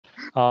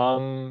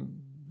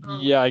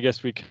Yeah, I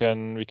guess we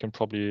can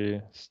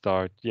probably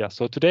start. Yeah.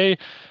 So today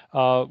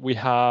we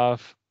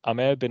have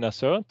Amel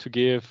Bennaceur to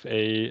give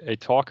a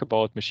talk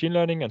about machine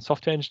learning and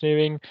software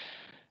engineering.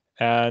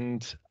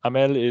 And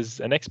Amel is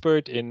an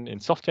expert in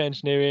software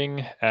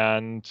engineering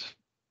and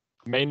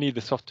mainly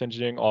the software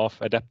engineering of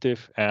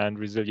adaptive and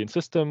resilient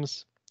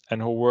systems.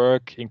 And her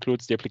work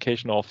includes the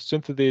application of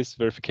synthesis,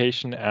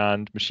 verification,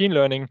 and machine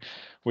learning,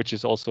 which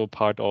is also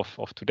part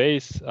of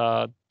today's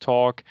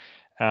talk.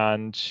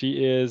 And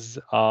she is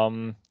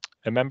a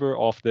member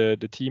of the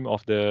team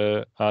of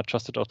the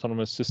Trusted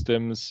Autonomous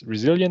Systems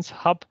Resilience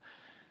Hub.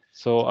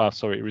 So,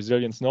 sorry,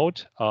 Resilience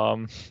Node.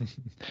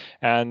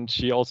 And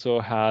she also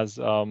has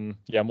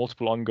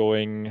multiple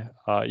ongoing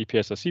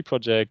EPSRC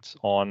projects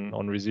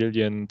on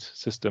resilient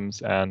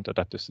systems and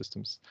adaptive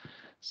systems.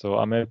 So,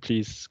 Amel,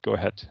 please go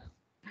ahead.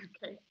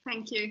 Okay,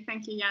 thank you,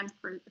 Jan,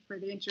 for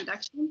the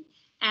introduction,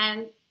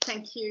 and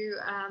thank you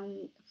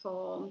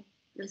for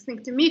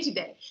listening to me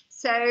today.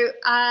 So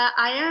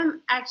I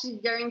am actually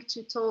going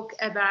to talk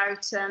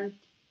about some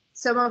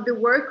of the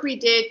work we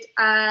did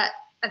at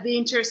the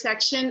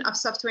intersection of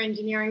software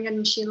engineering and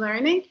machine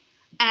learning,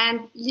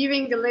 and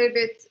leaving a little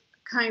bit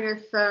kind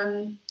of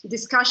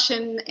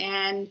discussion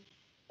and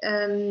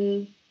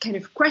kind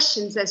of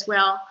questions as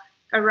well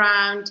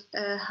around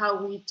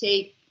how we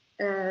take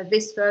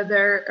this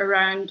further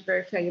around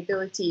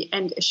verifiability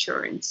and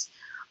assurance.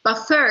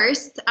 But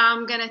first,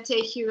 I'm going to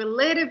take you a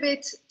little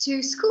bit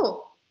to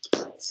school.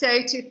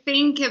 So to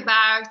think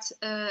about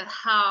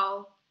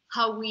how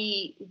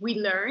we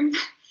learn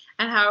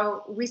and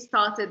how we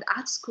started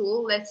at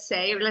school, let's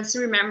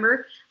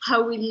remember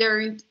how we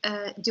learned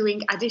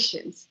doing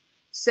additions.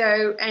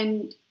 So,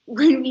 and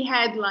when we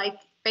had like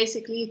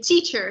basically a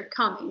teacher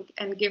coming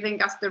and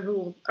giving us the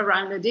rule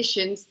around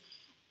additions,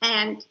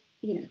 and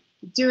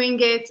doing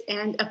it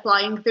and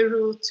applying the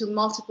rule to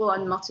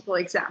multiple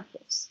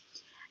examples.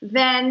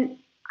 Then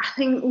I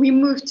think we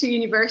moved to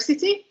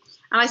university,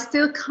 and I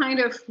still kind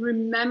of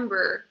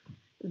remember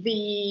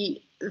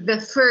the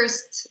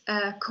first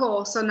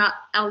course on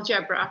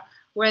algebra,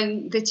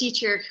 when the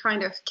teacher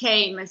kind of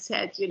came and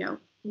said,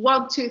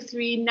 1, 2,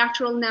 3,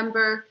 natural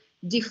number,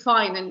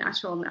 define a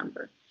natural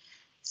number.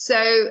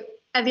 So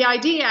the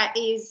idea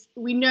is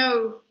we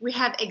know we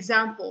have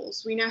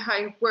examples, we know how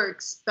it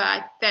works,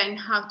 but then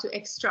how to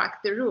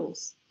extract the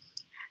rules.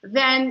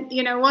 Then,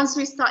 once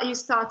you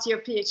start your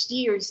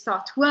PhD or you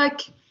start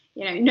work,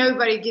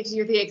 nobody gives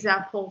you the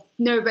example,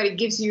 nobody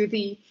gives you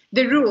the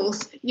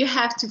rules. You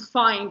have to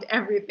find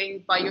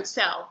everything by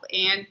yourself.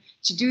 And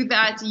to do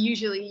that,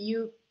 usually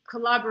you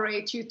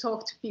collaborate, you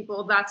talk to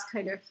people. That's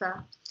kind of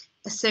a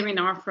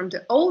seminar from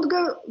the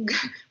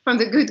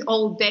good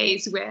old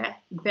days where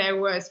there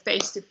was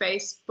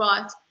face-to-face,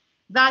 but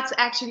that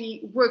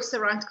actually works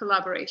around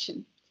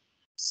collaboration.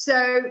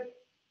 So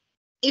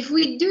if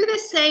we do the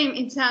same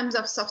in terms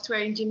of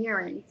software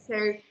engineering,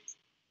 so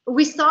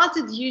we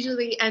started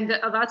usually, and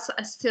that's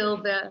still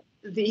the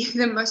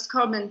most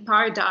common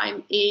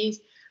paradigm, is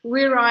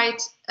we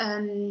write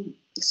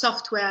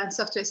software and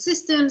software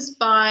systems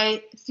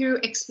through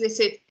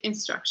explicit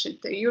instruction.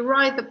 So you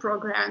write the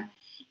program,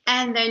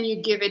 and then you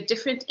give it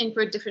different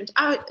input,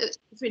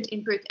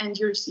 and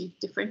you receive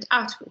different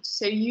outputs.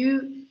 So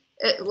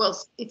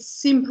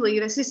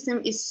the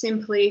system is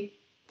simply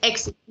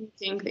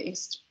executing the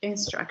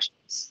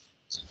instructions.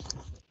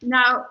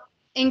 Now,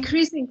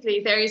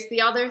 increasingly, there is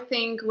the other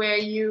thing where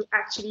you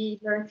actually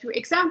learn through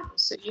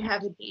examples. So you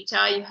have the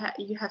data,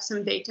 you have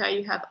some data,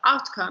 you have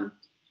outcome,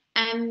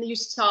 and you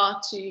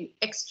start to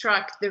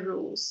extract the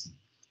rules.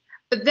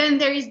 But then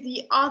there is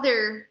the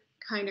other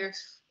kind of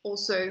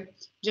also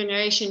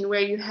generation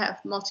where you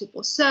have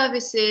multiple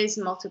services,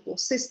 multiple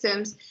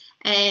systems,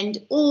 and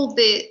all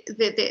the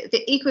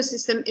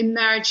ecosystem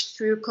emerged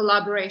through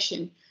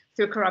collaboration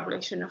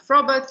of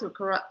robots, through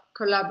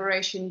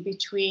collaboration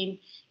between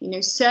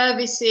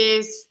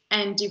services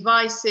and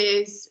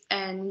devices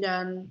and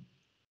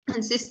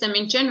system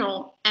in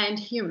general and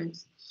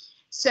humans.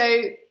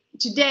 So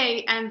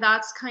today, and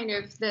that's kind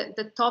of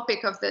the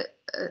topic of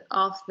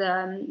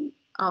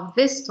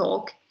this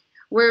talk,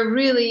 we're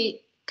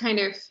really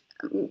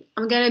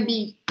I'm going to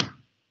be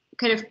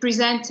kind of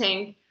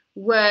presenting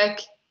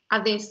work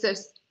at the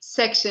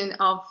intersection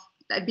of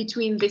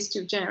between these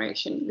two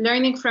generations,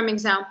 learning from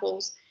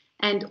examples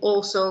and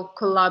also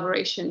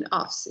collaboration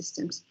of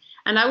systems.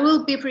 And I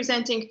will be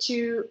presenting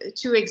two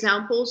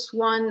examples,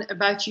 one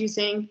about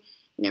using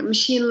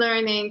machine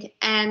learning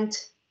and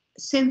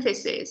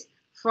synthesis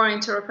for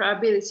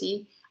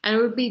interoperability, and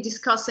we'll be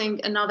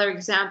discussing another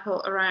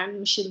example around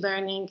machine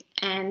learning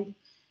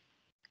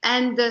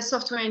and the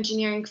software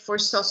engineering for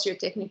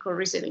socio-technical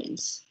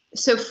resilience.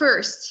 So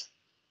first,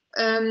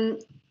 a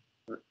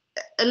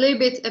little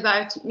bit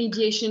about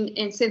mediation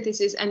and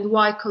synthesis and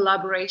why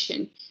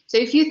collaboration. So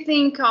if you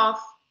think of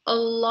a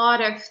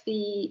lot of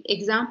the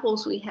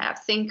examples we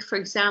have, think, for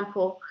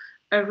example,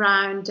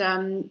 around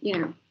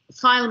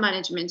file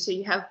management. So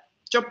you have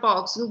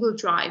Dropbox, Google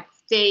Drive.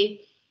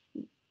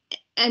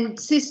 and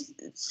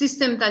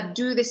systems that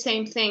do the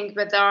same thing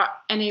but are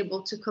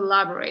unable to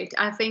collaborate.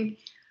 I think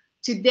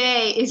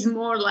today is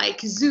more like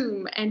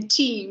Zoom and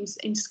Teams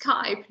and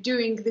Skype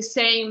doing the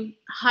same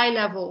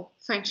high-level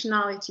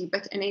functionality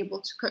but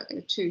unable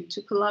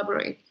to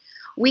collaborate.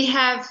 We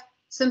have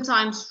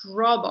sometimes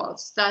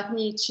robots that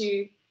need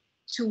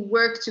to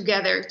work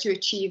together to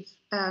achieve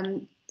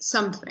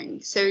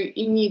something. So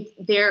you need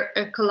their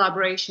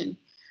collaboration.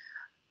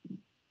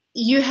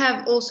 You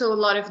have also a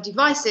lot of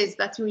devices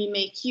that we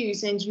make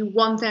use, and you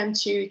want them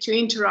to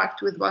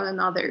interact with one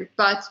another,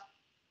 but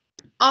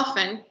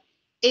often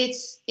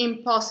it's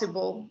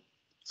impossible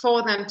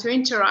for them to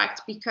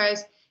interact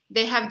because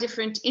they have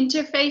different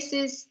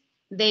interfaces,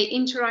 they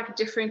interact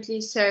differently,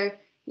 so,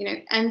 you know,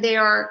 and they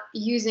are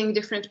using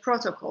different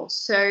protocols.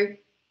 So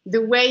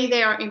the way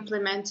they are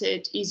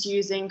implemented is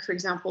using, for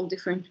example,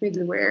 different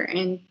middleware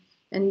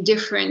and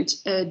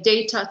different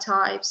data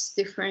types,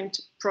 different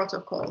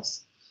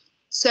protocols.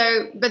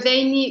 So, but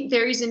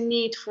there is a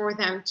need for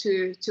them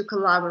to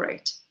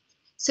collaborate.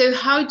 So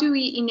how do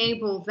we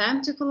enable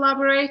them to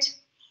collaborate?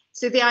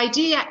 So the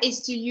idea is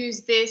to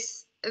use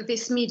this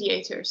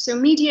mediator. So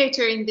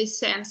mediator in this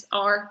sense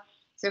are,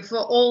 so for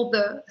all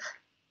the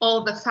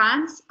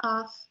fans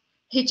of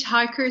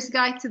Hitchhiker's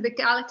Guide to the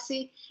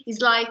Galaxy, is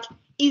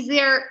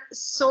there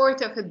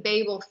sort of a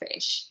Babel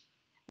fish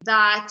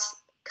that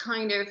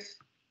kind of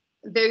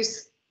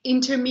those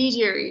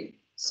intermediary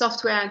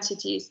software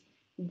entities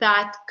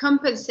that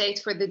compensate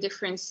for the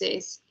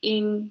differences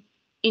in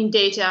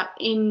data,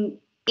 in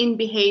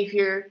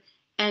behavior,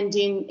 and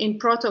in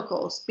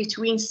protocols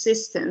between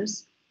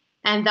systems,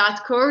 and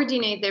that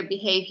coordinate their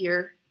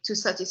behavior to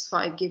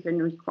satisfy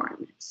given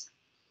requirements.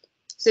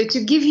 So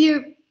to give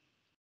you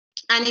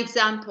an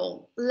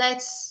example,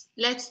 let's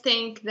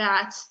think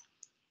I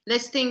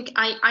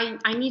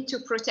need to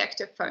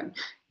protect a phone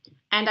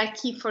and I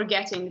keep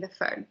forgetting the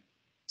phone.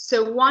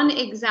 So one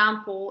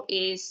example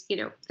is, you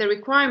know, the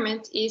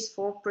requirement is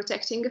for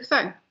protecting a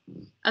phone.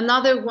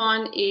 Another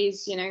one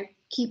is, you know,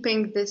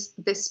 keeping the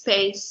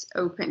space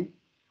open.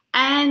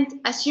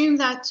 And assume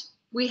that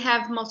we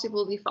have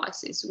multiple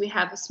devices. We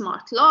have a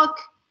smart lock,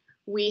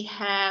 we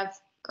have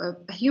a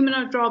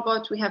humanoid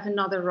robot, we have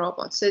another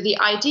robot. So the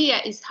idea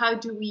is, how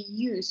do we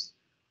use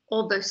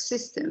all those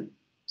systems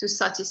to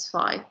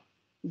satisfy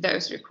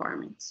those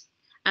requirements?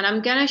 And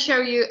I'm gonna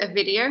show you a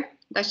video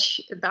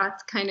that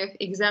kind of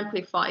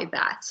exemplify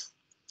that.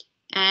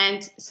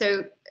 And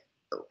so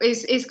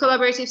is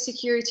collaborative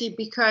security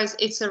because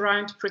it's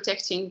around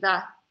protecting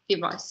the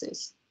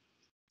devices.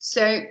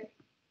 So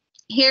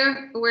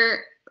here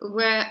where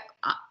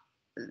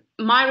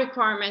my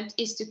requirement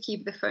is to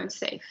keep the phone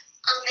safe.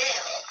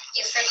 Amel,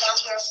 you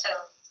forgot your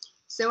phone.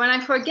 So when I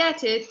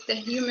forget it, the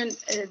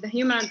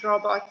humanoid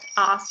robot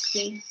asks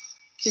me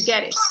to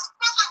get it.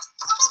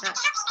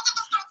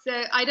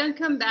 So I don't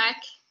come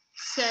back.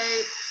 So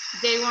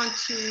they want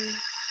to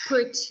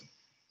put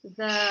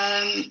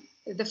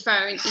the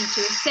phone into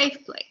a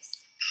safe place.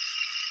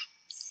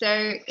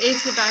 So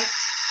it's about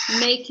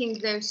making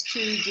those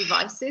two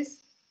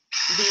devices,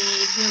 the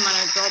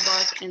humanoid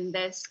robot and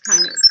this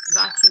kind of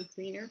vacuum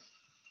cleaner,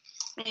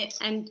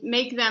 and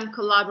make them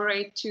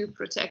collaborate to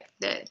protect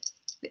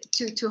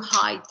to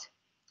hide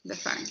the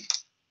phone.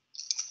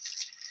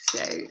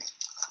 So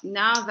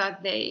now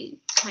that they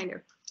kind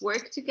of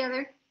work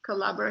together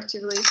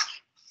collaboratively,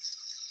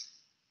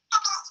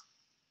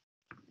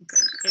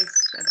 okay,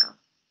 it's set up.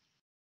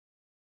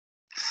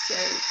 So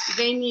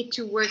they need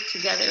to work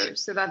together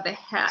so that they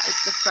have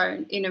the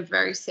phone in a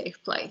very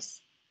safe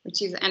place,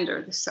 which is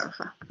under the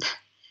sofa.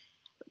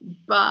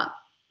 But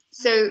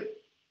so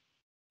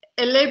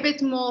a little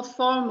bit more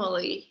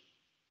formally,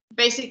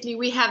 basically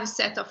we have a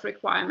set of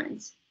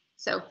requirements.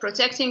 So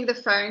protecting the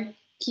phone,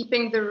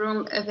 keeping the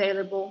room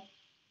available.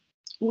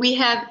 We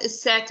have a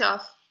set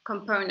of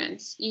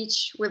components,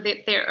 each with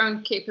their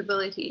own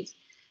capabilities.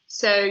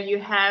 So you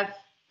have,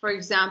 for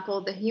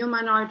example, the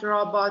humanoid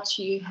robot,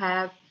 you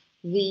have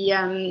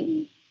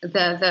the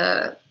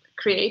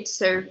crate,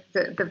 so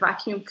the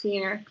vacuum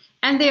cleaner,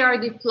 and they are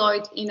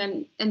deployed in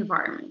an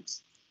environment.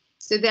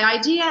 So the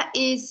idea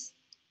is,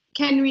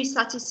 can we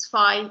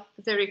satisfy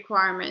the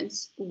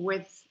requirements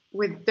with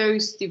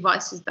those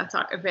devices that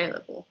are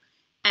available?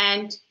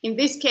 And in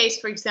this case,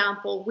 for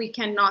example, we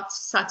cannot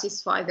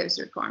satisfy those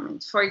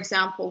requirements. For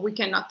example, we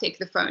cannot take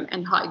the phone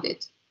and hide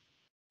it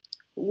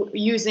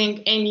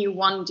using any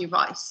one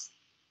device.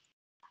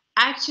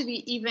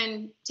 Actually,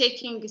 even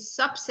taking a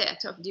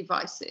subset of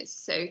devices,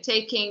 so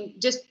taking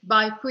just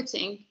by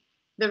putting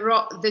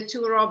the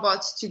two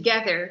robots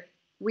together,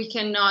 we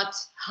cannot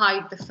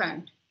hide the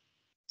phone.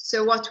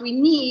 So what we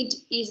need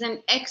is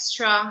an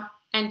extra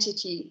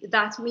entity,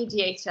 that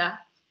mediator,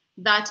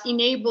 that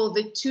enable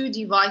the two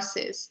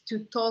devices to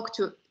talk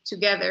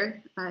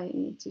together. I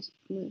need to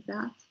move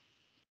that.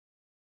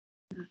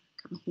 I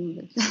can't move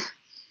it.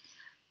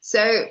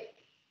 So,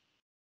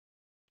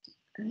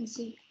 let me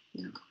see.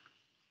 No.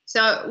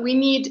 So we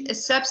need a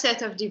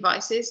subset of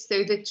devices,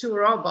 so the two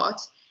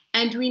robots,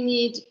 and we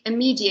need a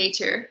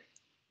mediator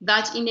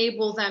that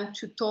enable them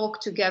to talk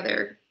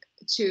together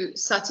to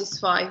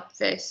satisfy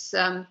this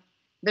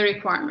the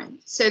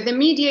requirement. So the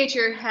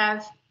mediator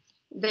have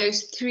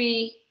those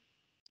three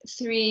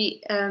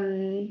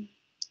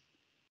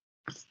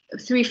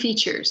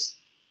features.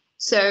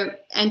 So,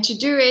 and to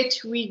do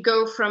it, we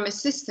go from a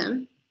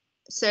system.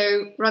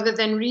 So rather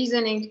than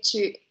reasoning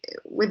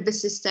with the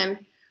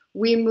system,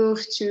 we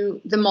move to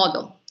the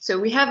model. So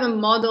we have a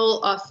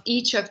model of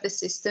each of the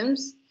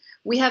systems.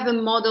 We have a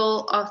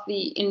model of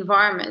the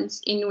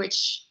environments in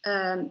which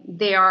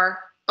they are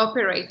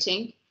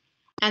operating.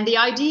 And the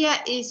idea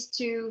is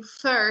to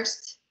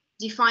first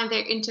define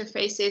their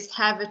interfaces,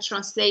 have a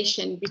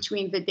translation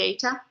between the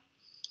data.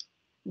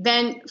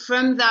 Then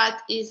from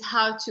that is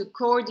how to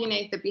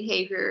coordinate the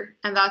behavior,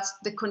 and that's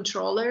the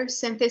controller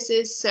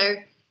synthesis. So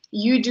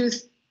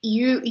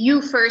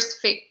you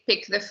first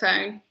pick the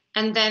phone,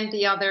 and then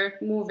the other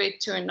move it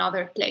to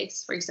another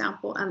place, for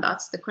example, and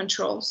that's the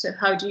control. So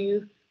how do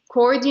you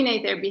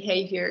coordinate their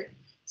behavior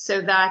so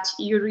that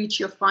you reach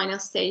your final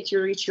state,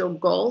 you reach your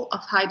goal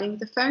of hiding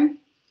the phone?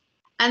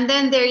 And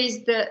then there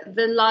is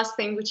the last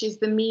thing, which is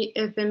the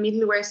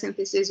middleware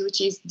synthesis,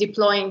 which is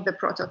deploying the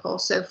protocol.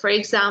 So for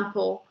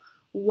example,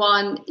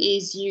 one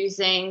is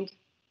using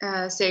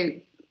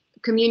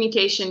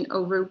communication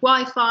over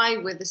Wi-Fi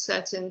with a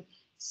certain,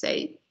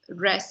 say,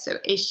 REST, so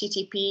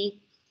HTTP,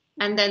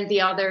 and then the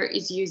other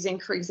is using,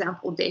 for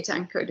example, data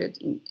encoded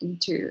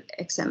into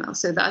XML.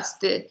 So that's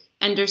the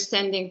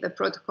understanding the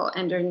protocol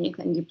underneath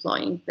and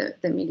deploying the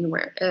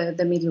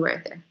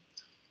middleware there.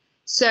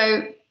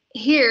 So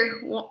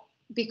here,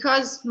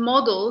 because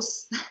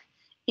models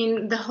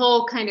in the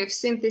whole kind of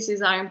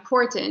synthesis are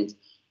important,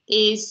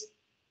 is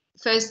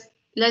first,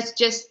 let's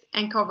just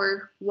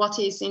uncover what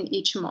is in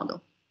each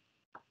model.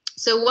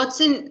 So what's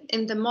in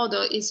the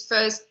model is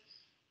first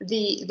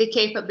the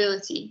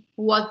capability,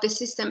 what the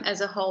system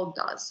as a whole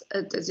does.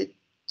 Does it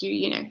do,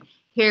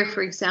 here,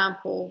 for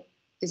example,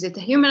 is it a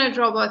humanoid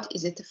robot?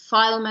 Is it a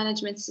file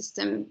management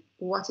system?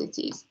 What it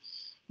is.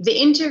 The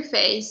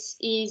interface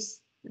is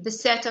the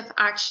set of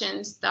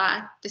actions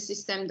that the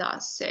system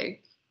does. So,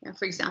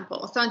 for example,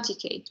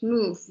 authenticate,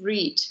 move,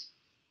 read,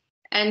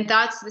 and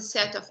that's the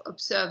set of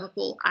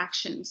observable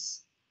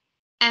actions.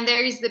 And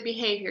there is the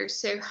behavior,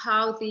 so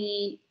how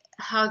the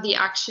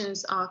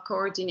actions are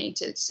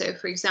coordinated. So,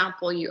 for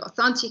example, you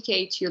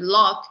authenticate, you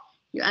lock,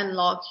 you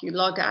unlock, you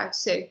log out.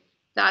 So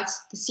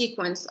that's the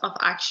sequence of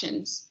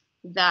actions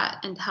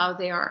and how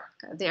they are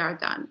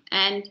done.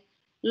 And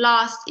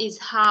last is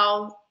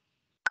how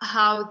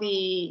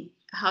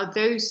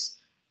those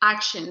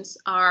actions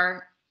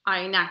are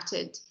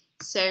enacted.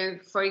 So,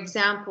 for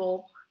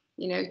example,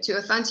 to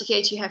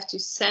authenticate, you have to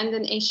send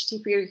an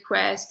HTTP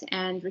request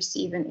and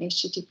receive an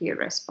HTTP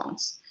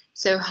response.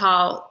 So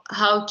how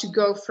to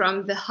go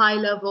from the high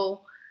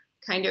level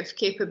kind of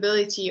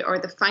capability or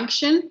the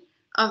function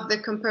of the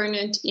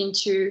component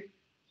into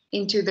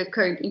the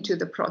code, into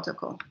the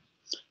protocol.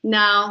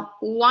 Now,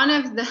 one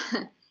of the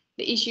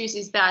issues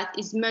is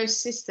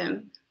most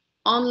systems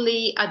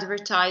only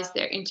advertise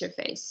their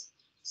interface.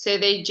 So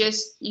they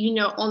just,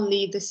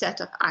 only the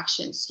set of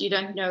actions. You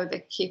don't know the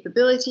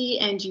capability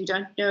and you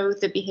don't know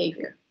the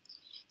behavior.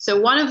 So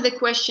one of the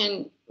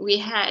questions we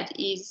had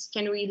is,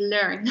 can we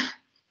learn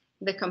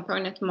the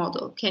component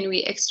model? Can we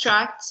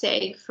extract,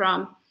 say,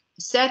 from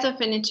a set of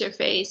an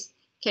interface,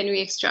 can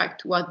we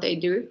extract what they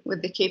do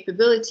with the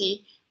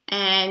capability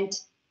and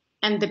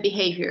the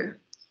behavior?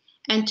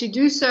 And to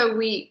do so,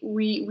 we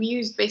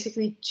used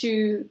basically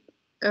two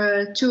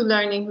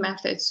learning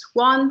methods.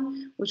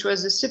 One, which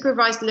was the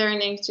supervised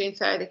learning to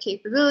infer the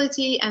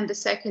capability, and the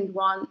second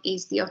one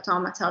is the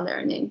automata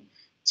learning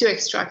to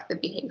extract the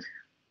behavior.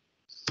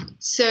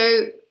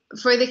 So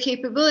for the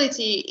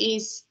capability,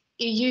 it's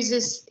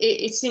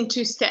in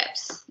two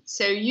steps.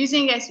 So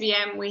using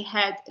SVM, we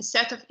had a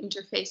set of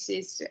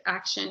interfaces to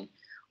action.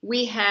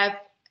 We have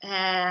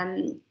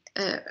an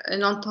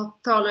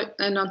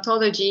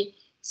ontology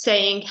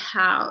saying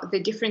how the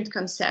different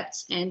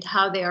concepts and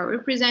how they are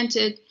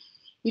represented.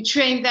 You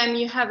train them,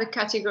 you have a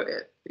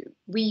category.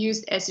 We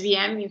used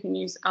SVM, you can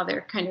use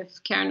other kind of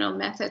kernel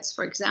methods,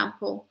 for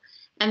example.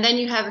 And then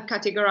you have a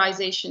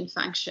categorization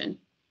function.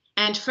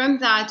 And from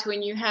that,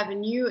 when you have a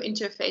new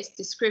interface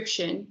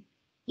description,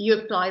 you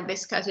apply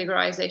this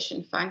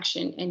categorization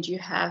function and you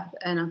have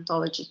an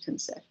ontology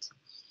concept.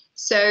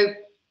 So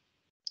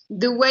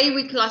the way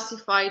we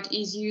classified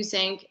is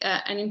using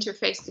an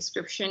interface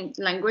description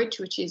language,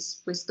 which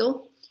is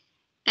WSDL.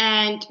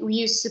 And we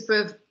use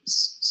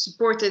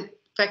supported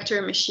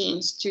vector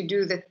machines to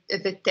do the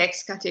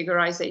text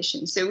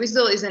categorization. So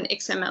WSDL is an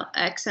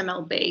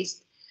XML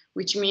based,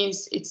 which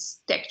means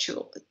it's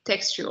textual.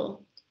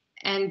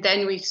 And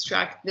then we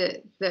extract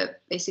the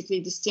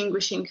basically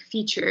distinguishing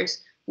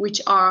features,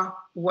 which are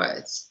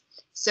words.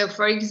 So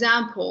for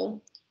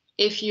example,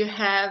 if you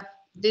have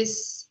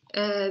this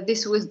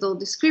WSDL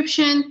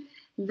description,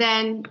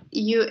 then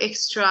you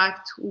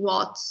extract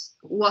what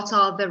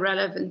are the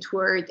relevant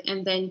words,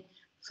 and then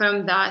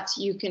from that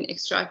you can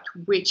extract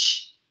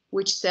which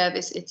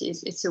service it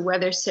is. It's a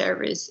weather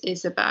service,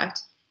 is about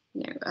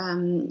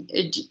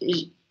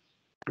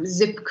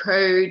zip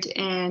code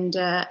and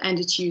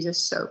its user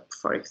SOAP,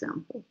 for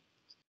example.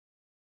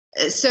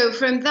 So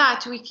from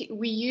that,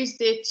 we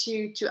used it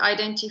to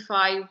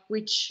identify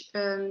which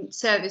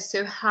service,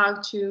 so how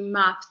to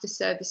map the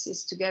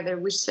services together,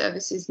 which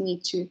services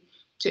need to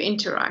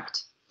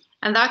interact.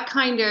 And that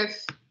kind of,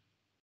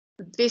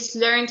 this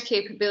learned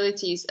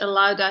capabilities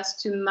allowed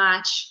us to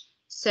match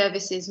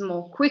services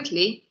more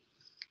quickly,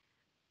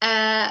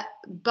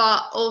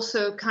 but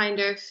also kind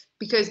of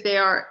because they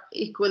are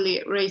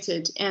equally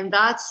rated. And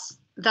that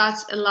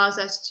allows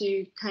us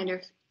to kind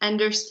of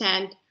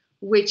understand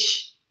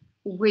which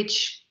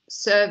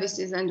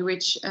services and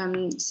which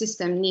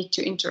system need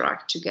to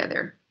interact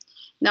together.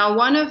 Now,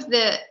 one of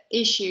the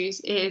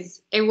issues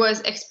is it was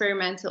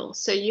experimental.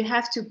 So you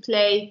have to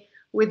play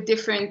with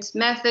different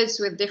methods,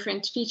 with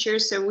different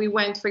features. So we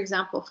went, for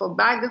example, for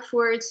bag of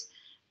words,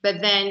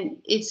 but then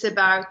it's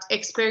about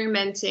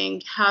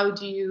experimenting. How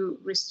do you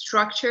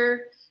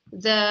restructure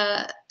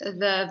the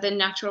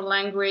natural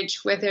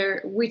language,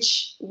 whether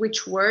which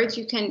words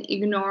you can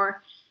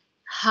ignore,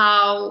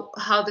 how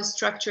the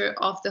structure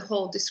of the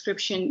whole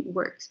description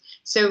works.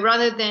 So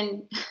rather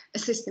than a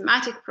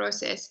systematic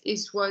process, it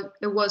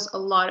was a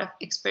lot of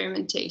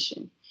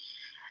experimentation.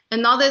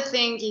 Another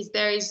thing is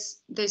there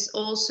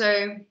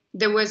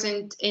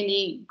wasn't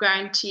any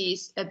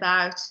guarantees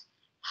about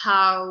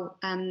how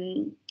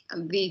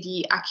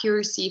the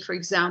accuracy, for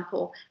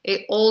example.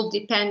 It was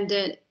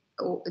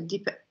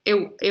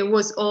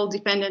all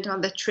dependent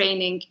on the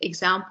training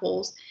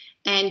examples,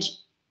 and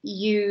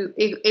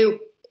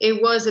it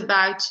was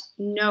about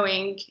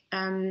knowing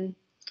kind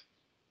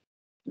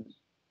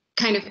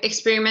of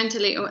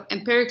experimentally or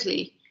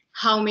empirically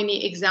how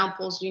many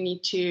examples you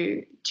need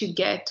to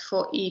get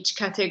for each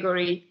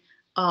category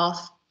of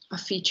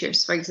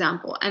features, for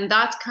example. And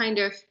that kind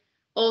of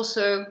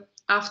also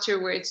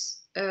afterwards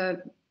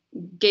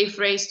gave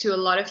rise to a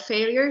lot of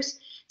failures.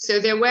 So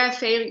there were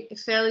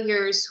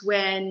failures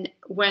when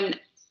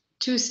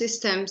two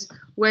systems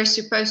were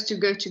supposed to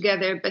go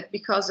together, but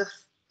because of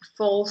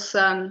false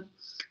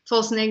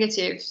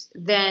negatives,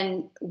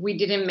 then we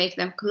didn't make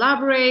them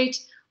collaborate.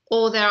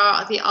 Or there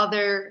are the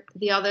other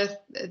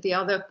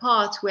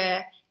part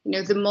where, you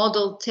know, the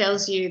model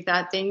tells you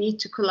that they need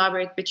to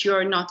collaborate, but you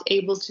are not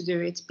able to do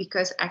it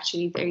because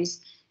actually there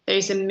is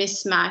a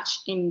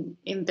mismatch in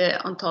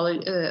the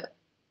ontology,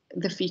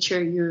 the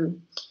feature you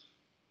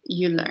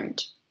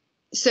learned.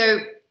 So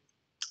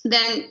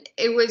then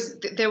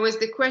there was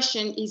the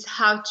question is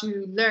how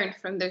to learn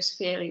from those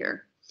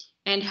failures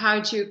and how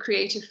to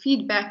create a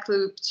feedback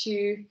loop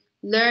to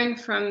learn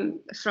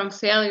from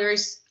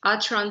failures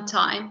at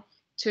runtime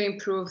to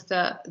improve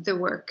the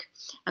work.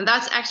 And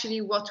that's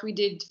actually what we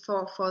did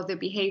for the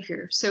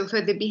behavior. So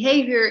for the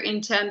behavior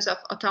in terms of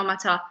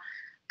automata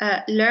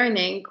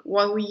learning,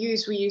 what we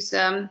use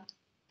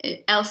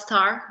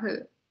L-star,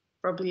 who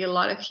probably a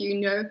lot of you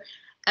know,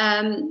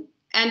 and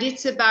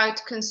it's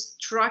about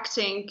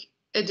constructing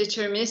a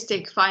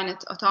deterministic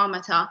finite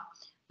automata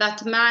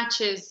that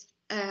matches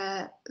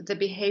the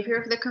behavior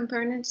of the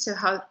component, so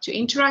how to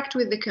interact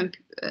with the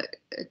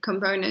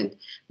component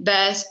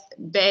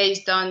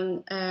based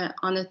on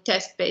a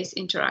test-based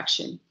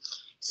interaction.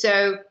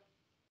 So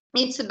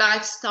it's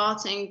about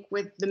starting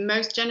with the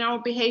most general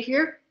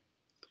behavior,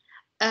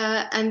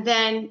 and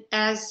then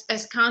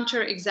as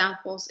counter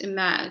examples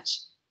emerge,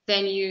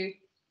 then you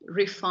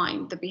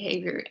refine the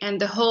behavior. And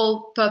the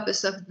whole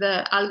purpose of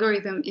the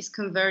algorithm is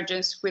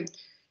convergence with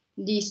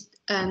least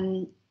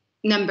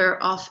number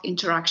of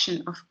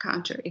interaction of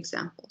counter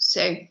examples.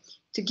 So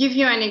to give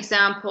you an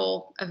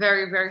example, a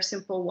very, very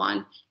simple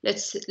one,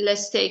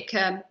 let's take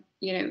a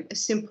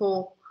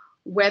simple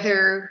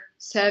weather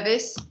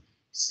service.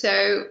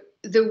 So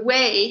the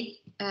way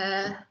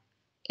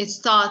it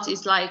starts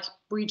is like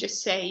we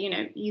just say,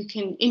 you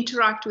can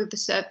interact with the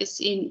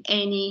service in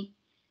any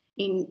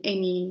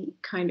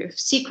kind of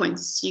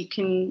sequence. You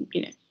can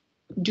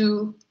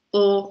do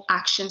all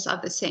actions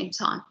at the same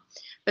time.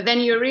 But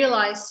then you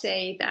realize,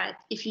 say, that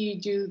if you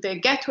do the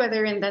get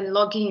weather and then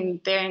log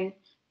in, then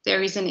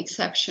there is an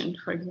exception,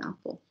 for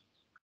example.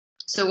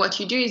 So what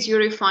you do is you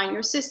refine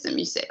your system.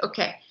 You say,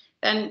 okay,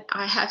 then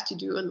I have to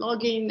do a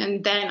login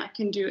and then I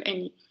can do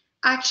any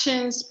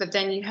actions. But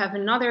then you have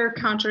another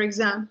counter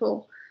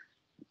example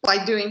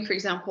by doing, for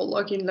example,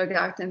 login,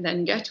 logout, and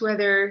then get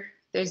weather.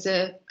 There's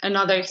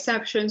another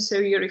exception. So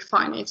you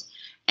refine it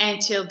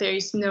until there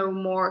is no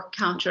more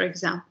counter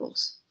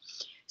examples.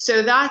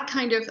 So that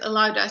kind of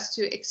allowed us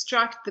to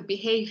extract the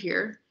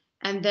behavior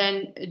and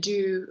then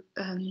do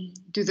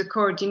the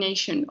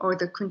coordination or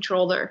the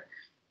controller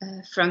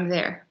from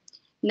there.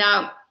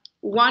 Now,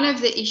 one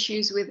of the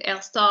issues with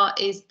L-star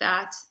is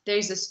that there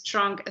is a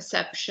strong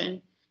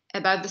assumption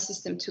about the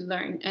system to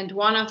learn. And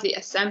one of the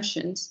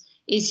assumptions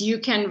is you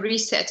can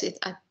reset it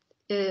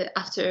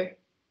after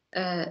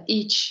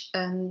each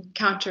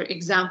counter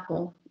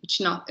example,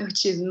 which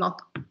is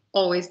not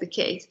always the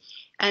case.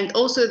 And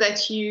also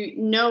that you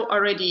know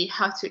already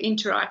how to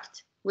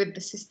interact with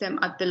the system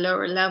at the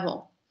lower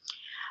level.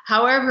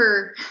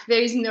 However,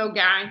 there is no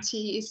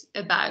guarantees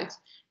about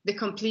the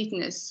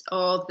completeness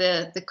or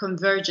the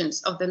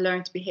convergence of the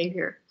learned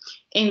behavior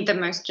in the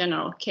most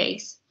general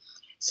case.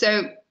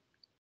 So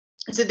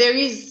there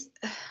is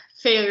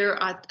failure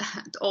at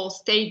all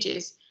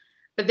stages,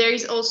 but there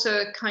is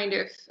also a kind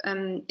of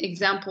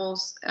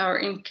examples or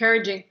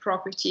encouraging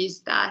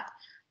properties that,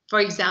 for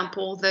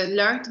example, the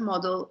learned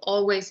model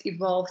always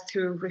evolves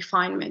through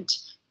refinement,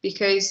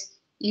 because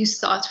you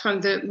start from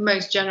the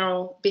most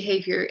general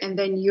behavior and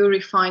then you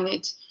refine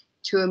it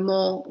to a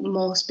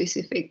more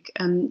specific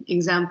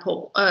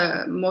example,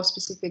 more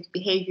specific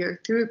behavior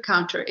through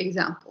counter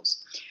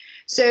examples.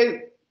 So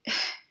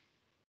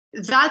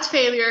that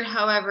failure,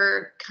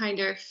 however, kind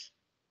of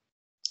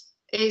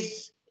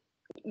is,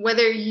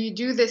 whether you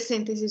do the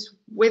synthesis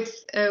with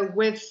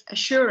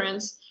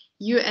assurance,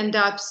 you end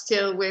up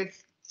still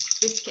with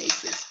these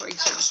cases, for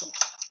example.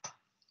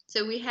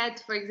 So we had,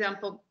 for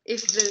example,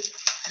 if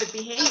the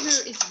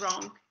behavior is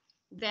wrong,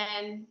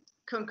 then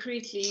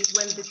concretely,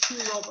 when the two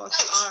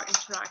robots are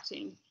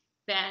interacting,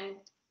 then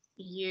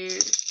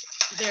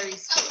there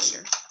is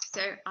failure.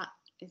 So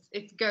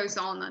it goes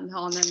on and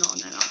on and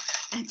on and on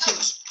until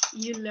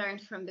you learn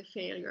from the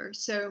failure.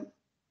 So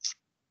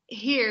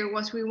here,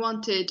 what we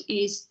wanted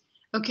is,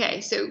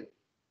 okay, so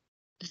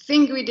the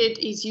thing we did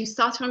is you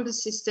start from the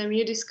system,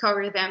 you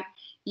discover them,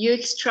 you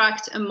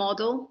extract a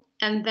model,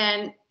 and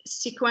then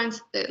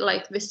sequence,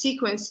 like the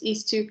sequence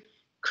is to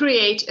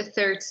create a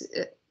third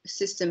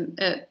system,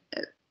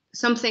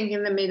 something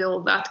in the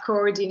middle that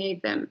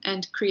coordinate them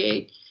and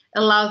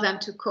allow them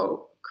to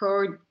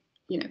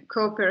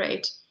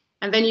cooperate,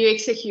 and then you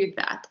execute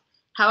that.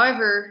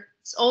 However,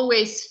 it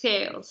always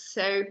fails.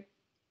 So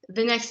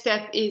the next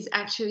step is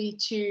actually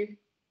to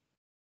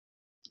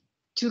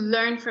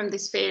learn from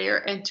this failure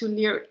and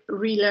to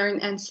relearn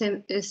and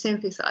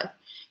synthesize.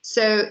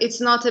 So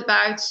it's not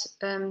about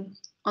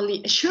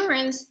only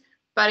assurance,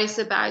 but it's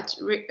about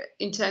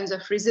in terms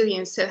of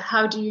resilience. So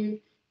how do you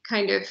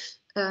kind of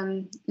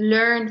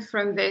learn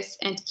from this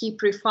and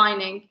keep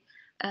refining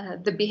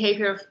the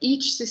behavior of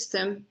each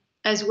system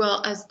as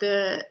well as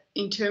the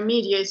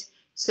intermediates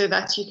so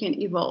that you can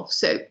evolve.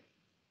 So,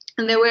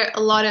 and there were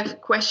a lot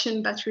of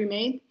questions that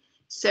remained.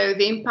 So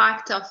the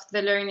impact of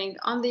the learning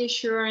on the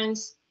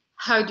assurance,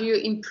 how do you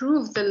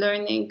improve the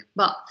learning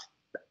but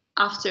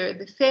after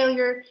the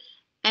failure,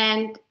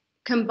 and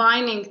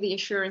combining the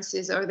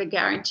assurances or the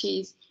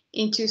guarantees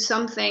into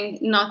something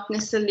not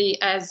necessarily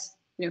as,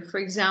 for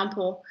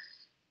example,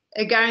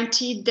 a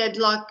guaranteed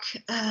deadlock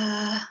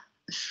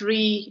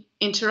free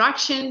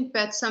interaction,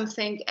 but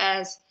something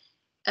as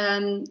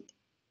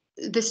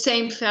the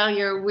same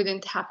failure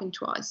wouldn't happen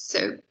to us.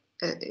 So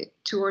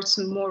towards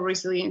some more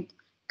resilient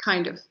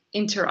kind of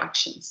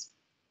interactions.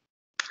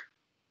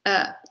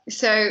 And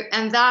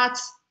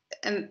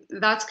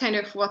that's kind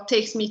of what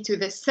takes me to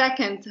the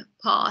second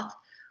part,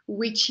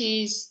 which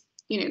is,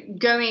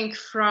 going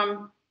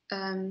from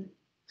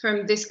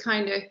this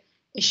kind of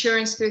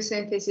assurance through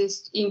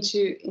synthesis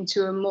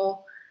into a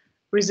more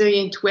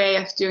resilient way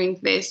of doing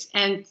this,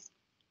 and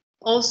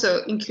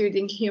also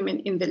including human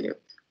in the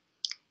loop.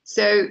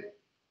 So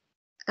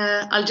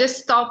I'll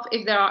just stop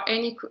if there are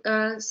any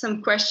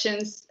some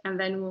questions and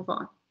then move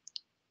on.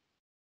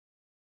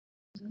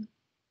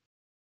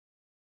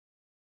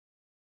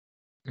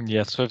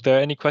 Yeah, so if there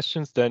are any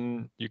questions,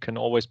 then you can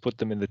always put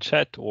them in the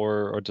chat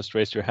or just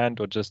raise your hand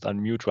or just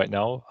unmute right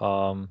now.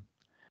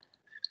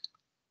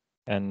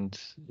 And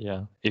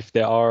yeah, if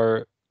there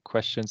are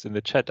questions in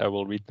the chat, I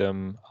will read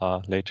them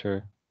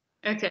later.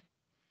 Okay.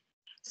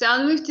 So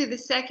I'll move to the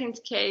second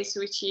case,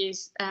 which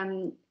is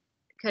kind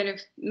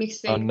of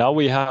mixing. Now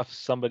we have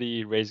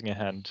somebody raising a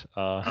hand.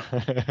 I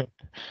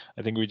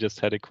think we just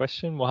had a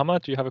question.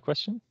 Mohammed, do you have a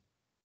question?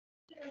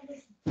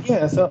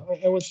 Yeah, so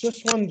I was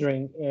just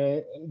wondering,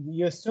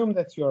 you assume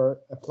that you're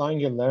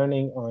applying your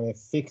learning on a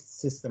fixed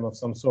system of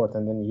some sort,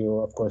 and then you,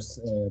 of course,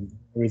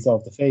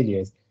 resolve the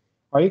failures.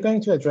 Are you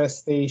going to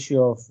address the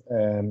issue of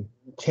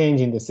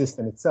changing the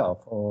system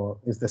itself, or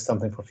is this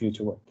something for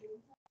future work?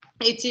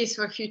 It is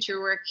for future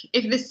work.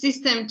 If the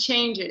system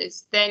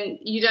changes, then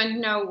you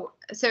don't know.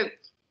 So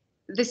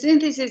the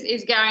synthesis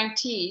is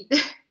guaranteed.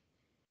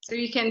 So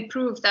you can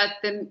prove that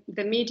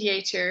the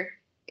mediator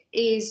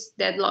is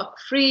deadlock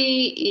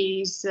free,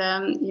 is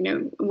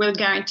will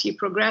guarantee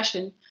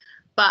progression,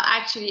 but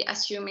actually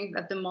assuming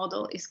that the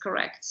model is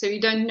correct. So you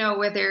don't know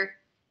whether,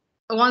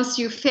 once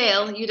you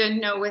fail, you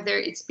don't know whether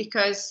it's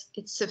because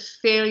it's a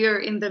failure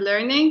in the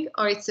learning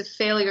or it's a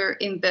failure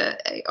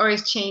or a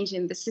change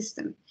in the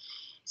system.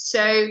 So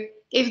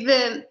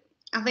I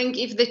think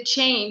if the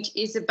change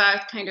is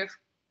about kind of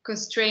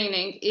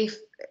constraining,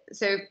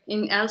 so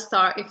in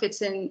L-star, if it's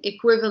an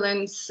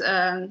equivalence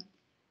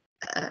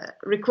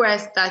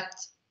request that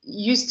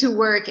used to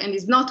work and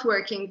is not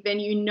working, then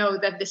you know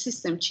that the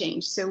system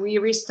changed. So we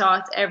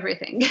restart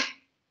everything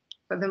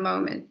for the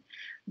moment.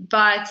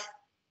 But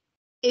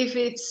if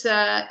it's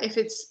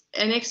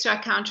an extra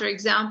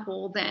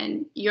counterexample,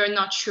 then you're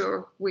not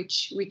sure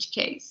which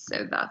case.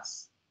 So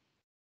that's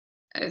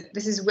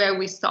this is where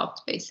we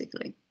stopped,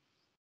 basically.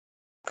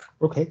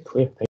 Okay,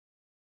 clear.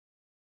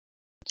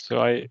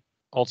 So I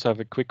also have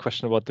a quick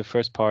question about the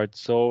first part.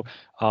 So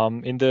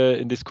in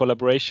this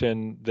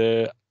collaboration,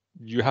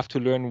 you have to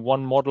learn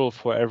one model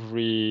for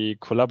every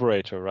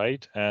collaborator,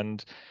 right?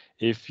 And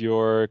if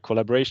your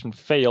collaboration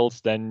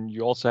fails, then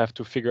you also have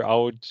to figure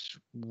out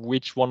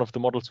which one of the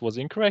models was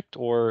incorrect,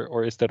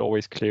 or is that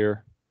always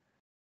clear?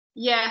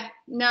 Yeah,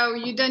 no,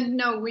 you don't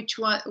know which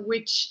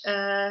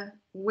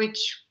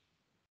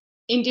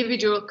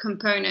individual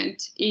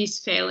component is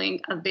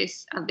failing at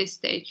this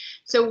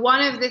stage. So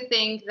one of the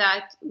things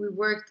that we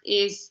worked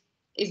is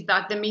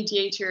that the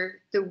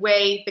mediator, the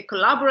way the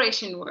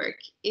collaboration work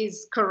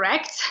is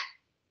correct.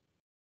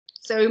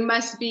 So it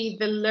must be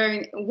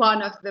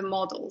one of the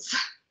models.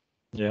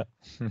 Yeah.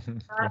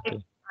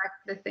 Okay.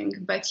 The thing,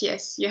 but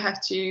yes, you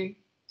have to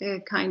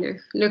kind of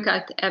look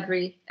at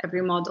every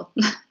model.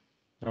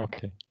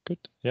 Okay, good.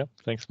 Yeah,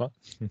 thanks, Ma.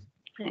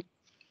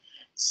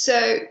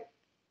 So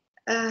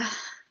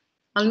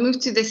I'll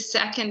move to the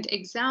second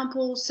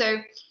example.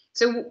 So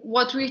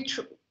what we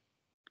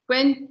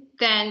went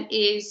then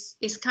is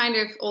kind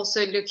of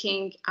also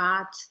looking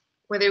at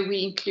whether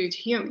we include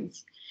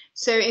humans.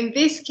 So in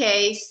this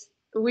case,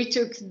 we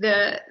took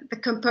the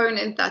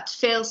component that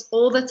fails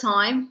all the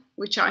time,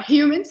 which are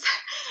humans,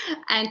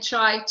 and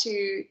try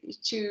to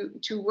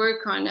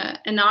work on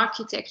an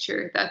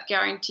architecture that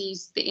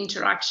guarantees the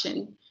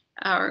interaction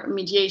or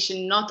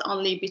mediation not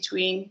only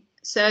between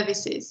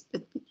services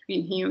but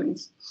between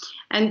humans.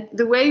 And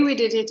the way we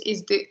did it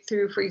is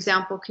through, for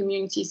example,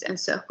 communities and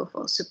circle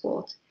for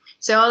support.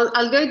 So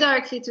I'll go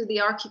directly to the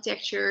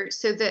architecture.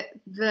 So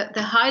the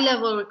high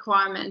level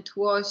requirement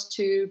was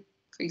to,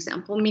 for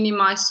example,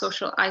 minimize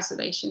social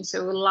isolation.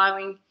 So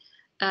allowing,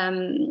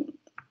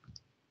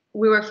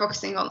 we were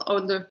focusing on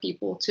older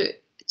people to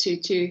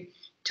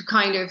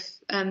kind of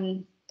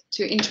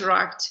to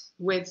interact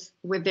with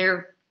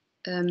their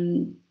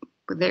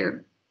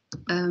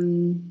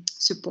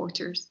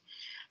supporters.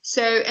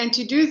 So, and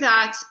to do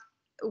that,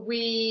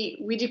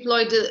 we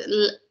deployed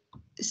a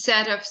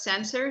set of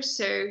sensors.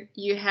 So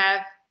you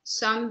have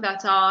some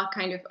that are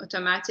kind of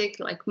automatic,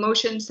 like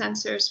motion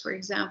sensors, for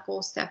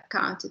example, step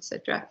count,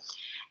 etc.,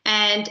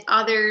 and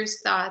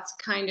others that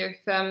kind of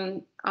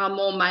are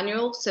more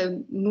manual,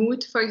 so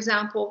mood, for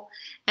example.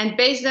 And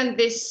based on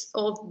this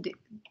all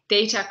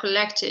data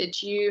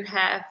collected, you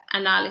have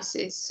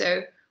analysis.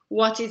 So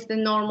what is the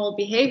normal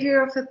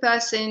behavior of a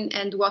person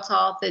and what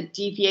are the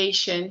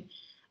deviation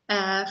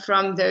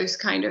from those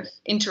kind of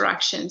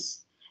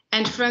interactions.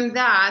 And from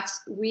that,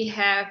 we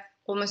have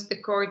almost the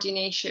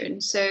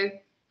coordination. So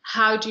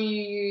how do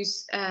you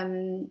use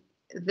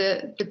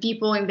the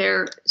people in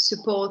their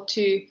support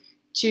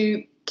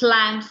to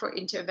plan for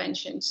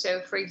intervention?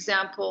 So for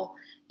example,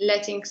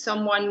 letting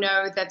someone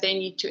know that they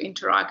need to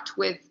interact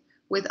with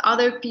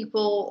other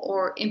people,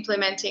 or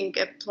implementing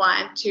a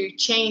plan to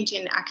change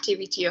an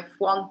activity of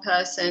one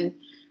person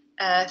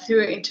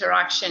through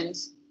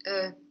interactions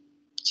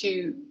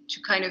to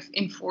kind of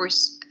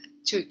enforce,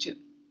 to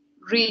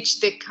reach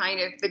the kind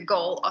of the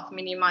goal of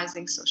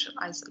minimizing social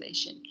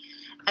isolation.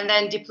 And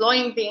then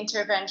deploying the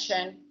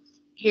intervention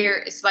here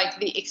is like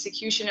the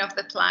execution of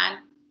the plan,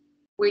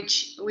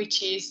 which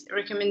is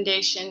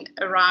recommendation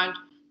around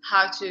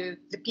the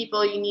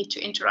people you need to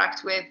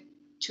interact with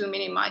to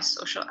minimize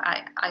social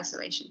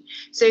isolation.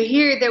 So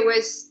here there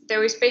was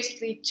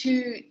basically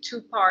two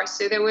parts.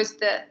 So there was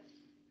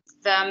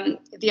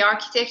the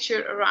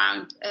architecture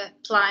around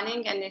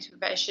planning and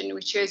intervention,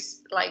 which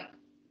is like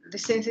the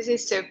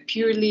synthesis, so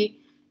purely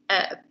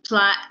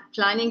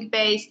planning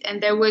based,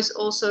 and there was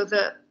also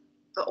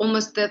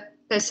almost the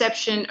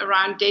perception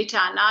around data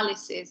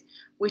analysis,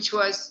 which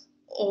was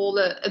all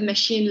a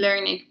machine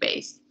learning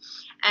based.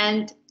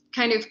 And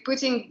kind of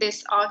putting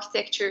this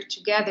architecture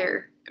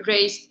together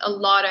raised a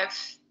lot of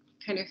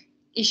kind of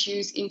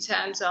issues in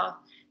terms of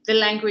the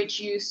language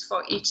used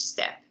for each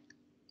step.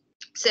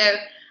 So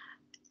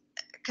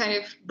kind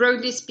of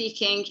broadly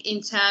speaking,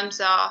 in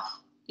terms of,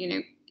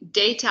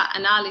 data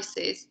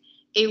analysis,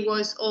 it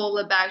was all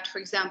about, for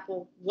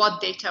example, what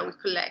data we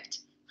collect,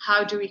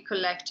 how do we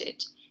collect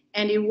it?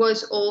 And it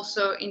was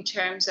also in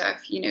terms of,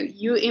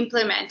 you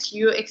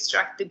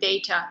extract the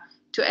data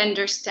to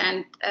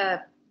understand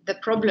the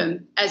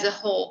problem as a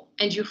whole,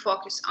 and you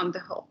focus on the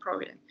whole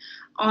problem.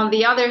 On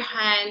the other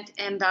hand,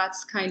 and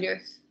that's kind of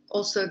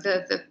also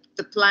the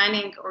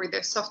planning or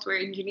the software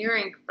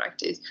engineering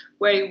practice,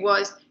 where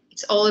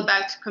it's all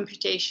about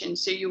computation.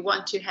 So you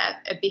want to have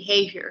a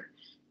behavior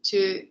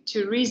to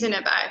reason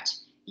about.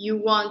 You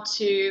want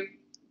to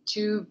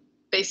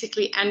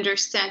basically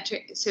understand.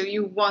 So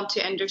you want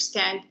to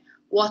understand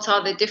what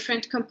are the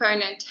different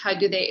components, how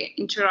do they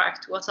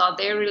interact, what are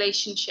their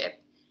relationship,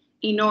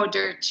 in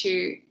order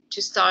to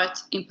start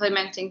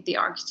implementing the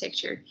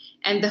architecture.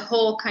 And the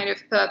whole kind of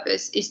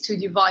purpose is to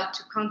divide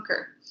to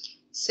conquer.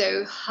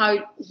 So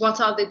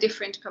what are the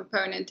different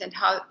components and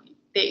how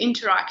they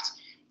interact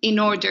in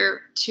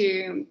order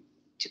to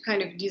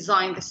kind of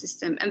design the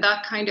system. And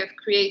that kind of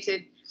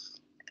created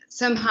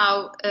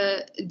somehow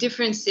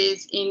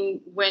differences in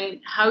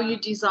how you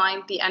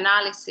design the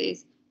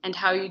analysis and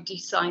how you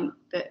design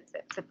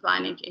the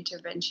planning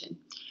intervention.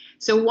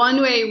 So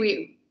one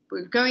way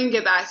we're going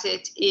about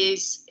it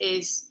is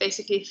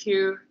basically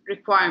through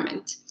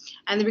requirement.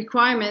 And the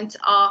requirements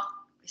are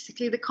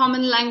basically the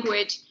common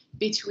language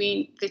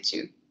between the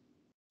two.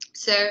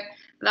 So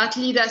that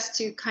leads us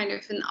to kind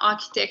of an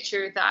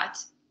architecture that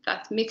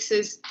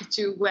mixes the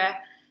two, where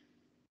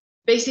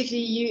basically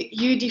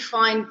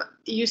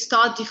you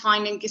start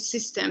defining a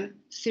system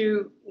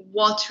through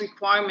what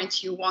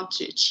requirements you want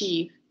to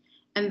achieve.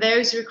 And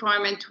those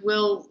requirements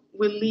will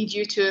lead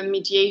you to a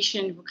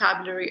mediation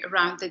vocabulary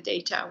around the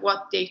data,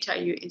 what data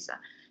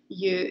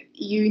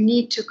you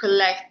need to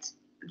collect.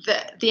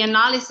 The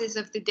analysis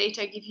of the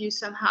data give you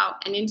somehow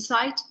an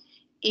insight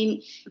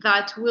in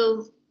that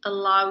will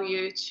allow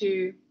you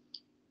to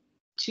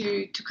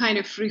kind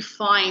of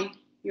refine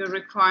your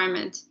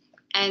requirement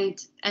and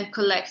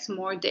collect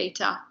more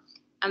data.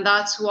 And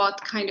that's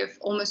what kind of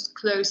almost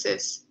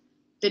closes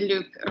the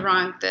loop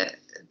around the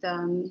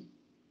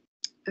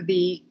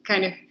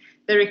kind of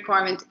the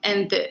requirement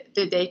and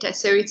the data.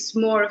 So it's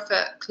more of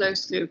a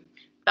closed loop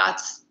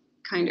that's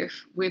kind of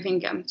weaving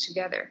them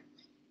together.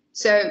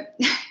 So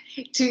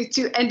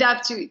to end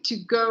up to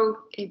go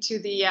into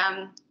the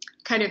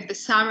kind of the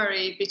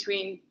summary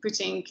between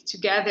putting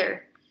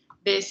together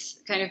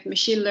this kind of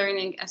machine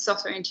learning and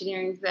software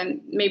engineering,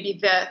 then maybe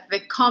the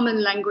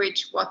common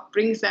language, what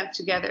brings them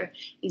together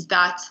is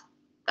that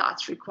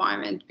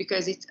requirement,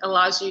 because it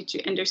allows you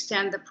to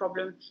understand the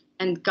problem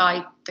and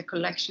guide the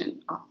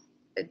collection of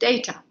the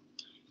data.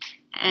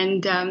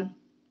 And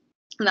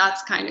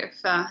that's kind of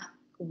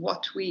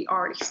what we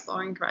are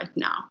exploring right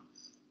now.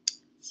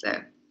 So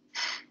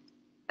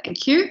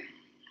thank you.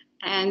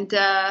 And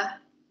that's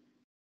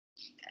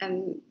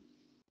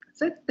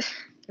it.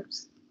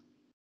 Oops.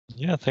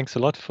 Yeah, thanks a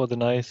lot for the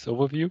nice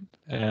overview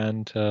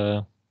and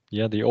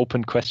yeah, the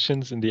open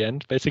questions in the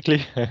end,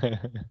 basically.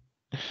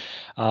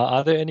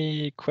 Are there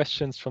any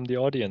questions from the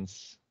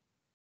audience?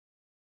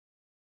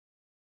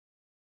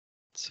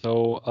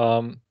 So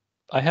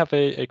I have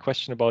a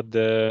question about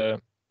the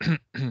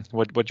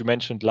what you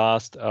mentioned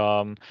last,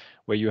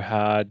 where you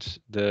had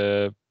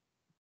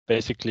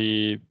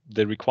basically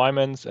the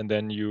requirements, and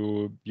then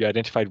you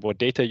identified what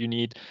data you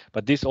need,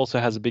 but this also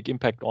has a big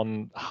impact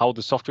on how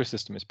the software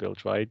system is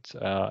built, right?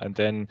 And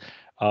then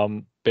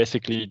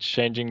basically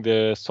changing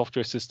the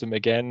software system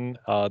again,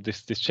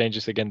 this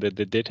changes again the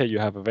data you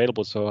have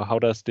available. So how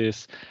does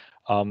this,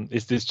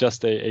 is this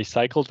just a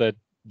cycle that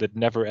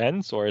never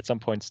ends, or at some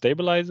point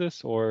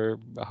stabilizes, or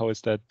how is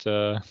that?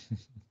 So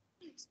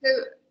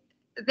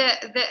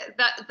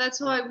that's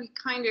why we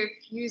kind of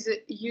use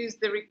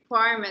the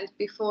requirement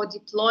before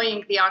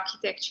deploying the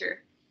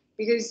architecture,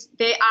 because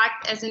they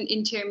act as an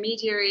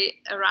intermediary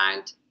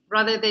around,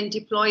 rather than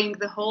deploying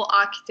the whole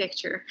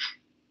architecture,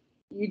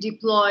 you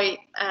deploy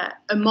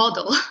a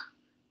model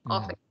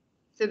of it.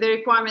 So the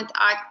requirement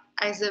act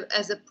as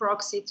a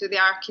proxy to the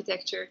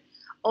architecture,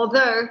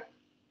 although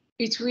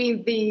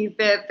between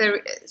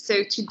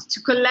so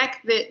to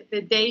collect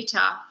the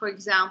data, for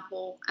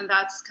example, and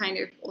that's kind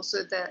of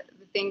also the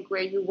thing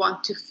where you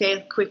want to fail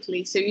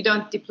quickly. So you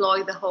don't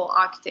deploy the whole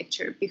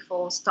architecture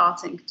before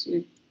starting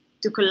to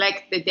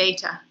collect the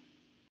data.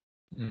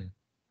 Okay.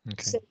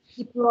 So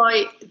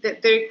deploy the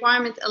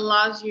requirement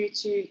allows you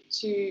to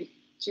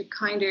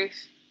kind of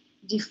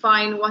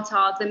define what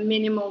are the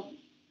minimal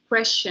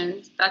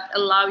questions that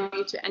allow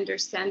you to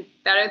understand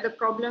better the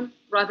problem,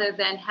 rather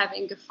than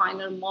having a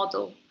final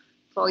model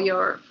for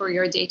your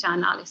data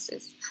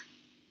analysis.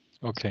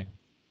 Okay,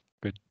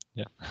 good.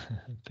 Yeah,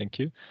 thank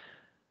you.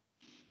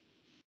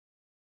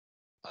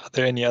 Are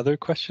there any other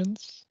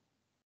questions?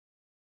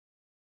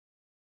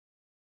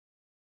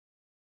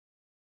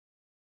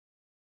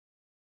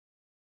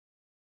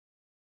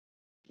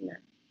 No.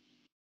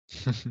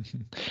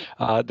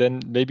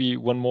 Then maybe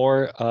one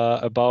more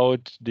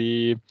about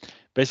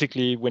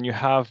basically when you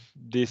have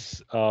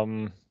this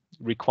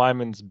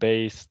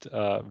requirements-based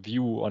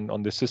view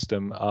on the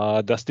system,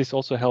 does this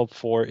also help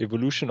for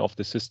evolution of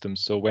the system?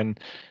 So when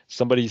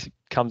somebody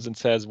comes and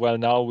says, well,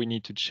 now we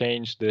need to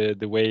change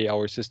the way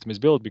our system is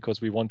built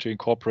because we want to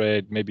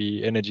incorporate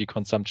maybe energy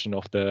consumption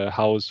of the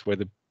house where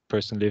the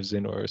person lives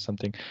in or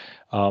something,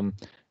 do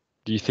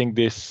you think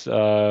this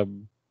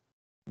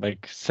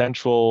like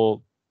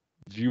central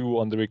view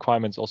on the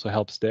requirements also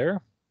helps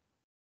there?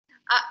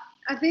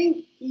 I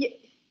think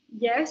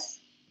yes,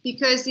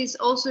 because it's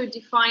also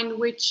defined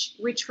which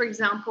for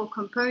example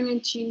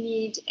components you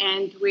need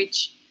and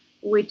which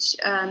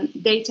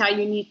data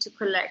you need to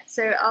collect.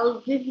 So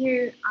I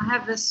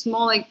have a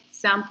small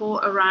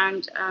example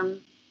around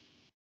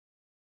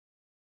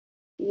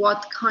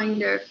what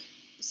kind of,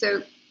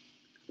 so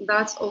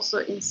that's also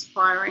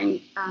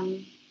inspiring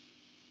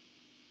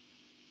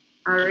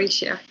our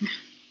ratio.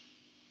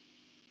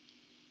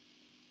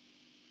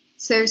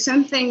 So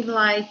something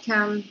like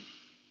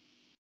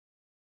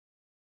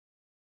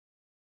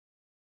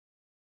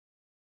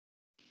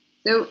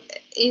so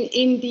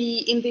in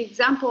the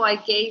example I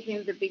gave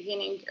in the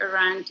beginning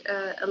around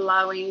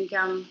allowing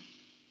I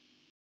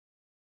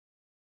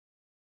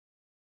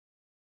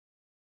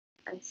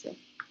see.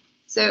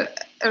 So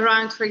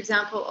around, for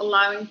example,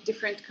 allowing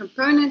different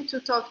components to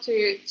talk to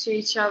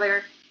each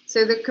other.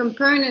 So the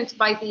components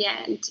by the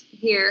end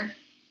here,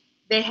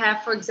 they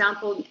have, for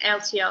example, an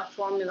LTL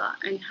formula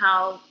and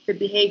how the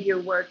behavior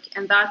works.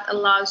 And that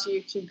allows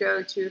you to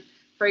go to,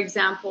 for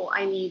example,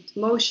 I need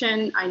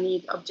motion, I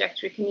need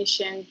object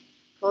recognition.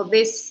 For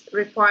this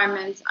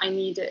requirement, I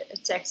need a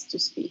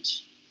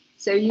text-to-speech.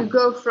 So you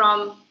go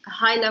from a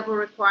high-level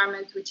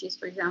requirement, which is,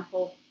 for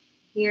example,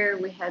 here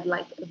we had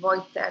like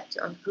avoid theft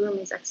or room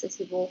is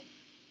accessible,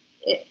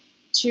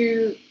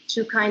 to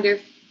kind of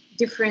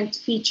different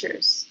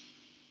features.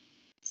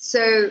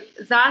 So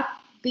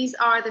these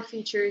are the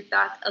features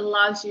that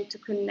allows you to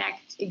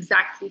connect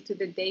exactly to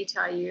the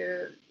data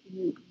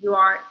you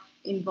are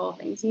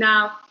involving.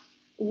 Now,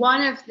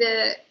 one of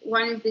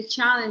the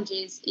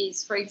challenges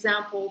is, for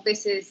example,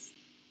 this is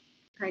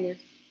kind of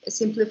a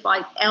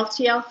simplified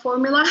LTL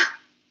formula,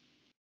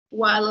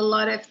 while a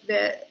lot of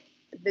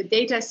the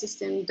data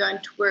system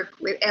don't work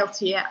with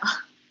LTL.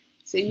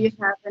 So you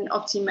have an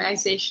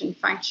optimization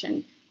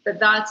function, but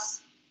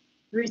that's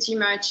pretty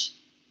much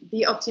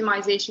the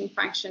optimization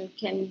function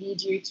can lead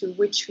you to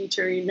which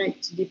feature you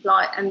need to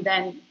deploy and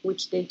then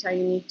which data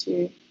you need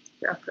to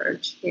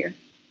approach here.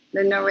 I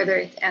don't know whether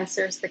it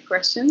answers the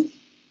question.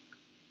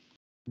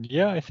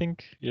 Yeah, I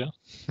think, yeah.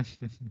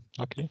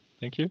 Okay,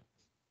 thank you.